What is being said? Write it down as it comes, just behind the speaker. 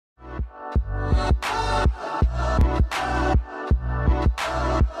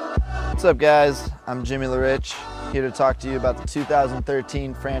What's up guys, I'm Jimmy LaRiche, here to talk to you about the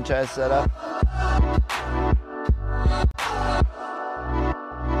 2013 franchise setup.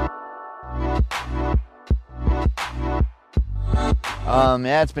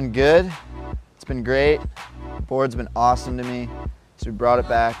 Yeah, it's been good, it's been great, the board's been awesome to me, so we brought it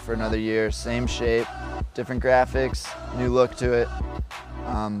back for another year, same shape, different graphics, new look to it.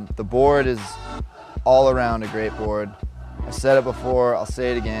 The board is all around a great board. I said it before, I'll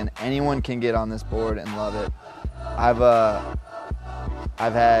say it again, anyone can get on this board and love it. I've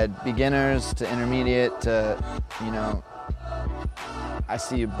had beginners to intermediate to, I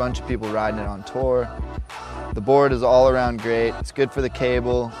see a bunch of people riding it on tour. The board is all around great. It's good for the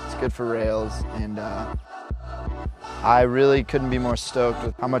cable, it's good for rails, and I really couldn't be more stoked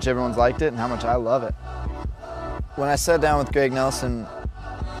with how much everyone's liked it and how much I love it. When I sat down with Greg Nelson,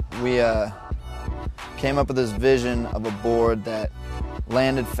 we came up with this vision of a board that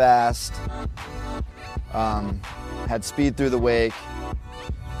landed fast, had speed through the wake,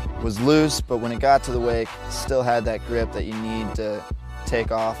 was loose, but when it got to the wake, still had that grip that you need to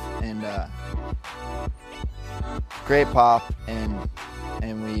take off, and great pop, and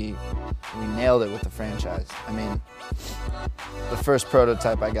we nailed it with the franchise. I mean, the first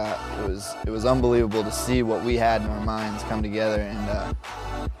prototype I got, it was unbelievable to see what we had in our minds come together,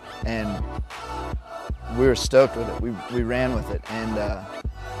 and we were stoked with it. We ran with it, and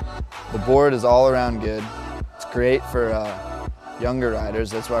the board is all around good. It's great for younger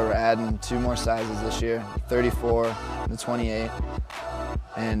riders. That's why we're adding 2 more sizes this year, 34 and 28.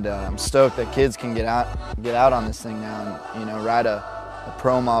 And I'm stoked that kids can get out on this thing now and ride a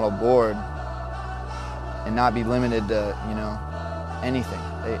pro model board and not be limited to anything.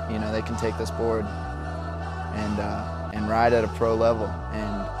 They can take this board and ride at a pro level,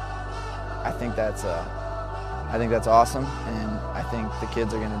 and I think that's awesome, and I think the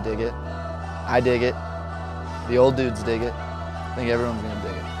kids are gonna dig it. I dig it. The old dudes dig it. I think everyone's gonna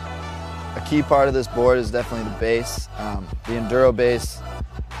dig it. A key part of this board is definitely the base. The enduro base.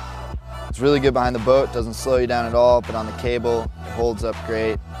 It's really good behind the boat. Doesn't slow you down at all, but on the cable, it holds up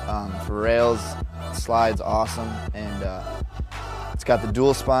great. For rails, it slides awesome, and it's got the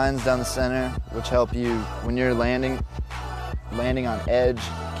dual spines down the center, which help you when you're landing on edge,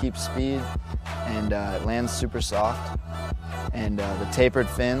 keep speed, and it lands super soft. And the tapered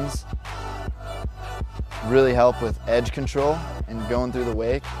fins really help with edge control and going through the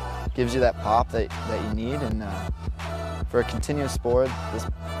wake. Gives you that pop that you need, and for a continuous board,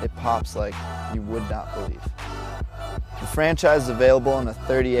 it pops like you would not believe. The franchise is available in a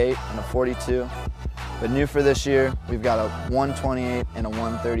 38 and a 42, but new for this year, we've got a 128 and a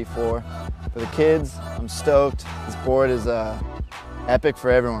 134. For the kids, I'm stoked. This board is epic for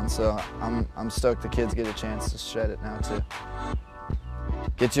everyone, so I'm stoked the kids get a chance to shred it now too.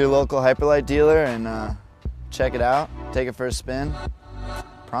 Get to your local Hyperlite dealer and check it out, take it for a spin.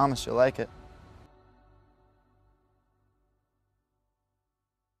 Promise you'll like it.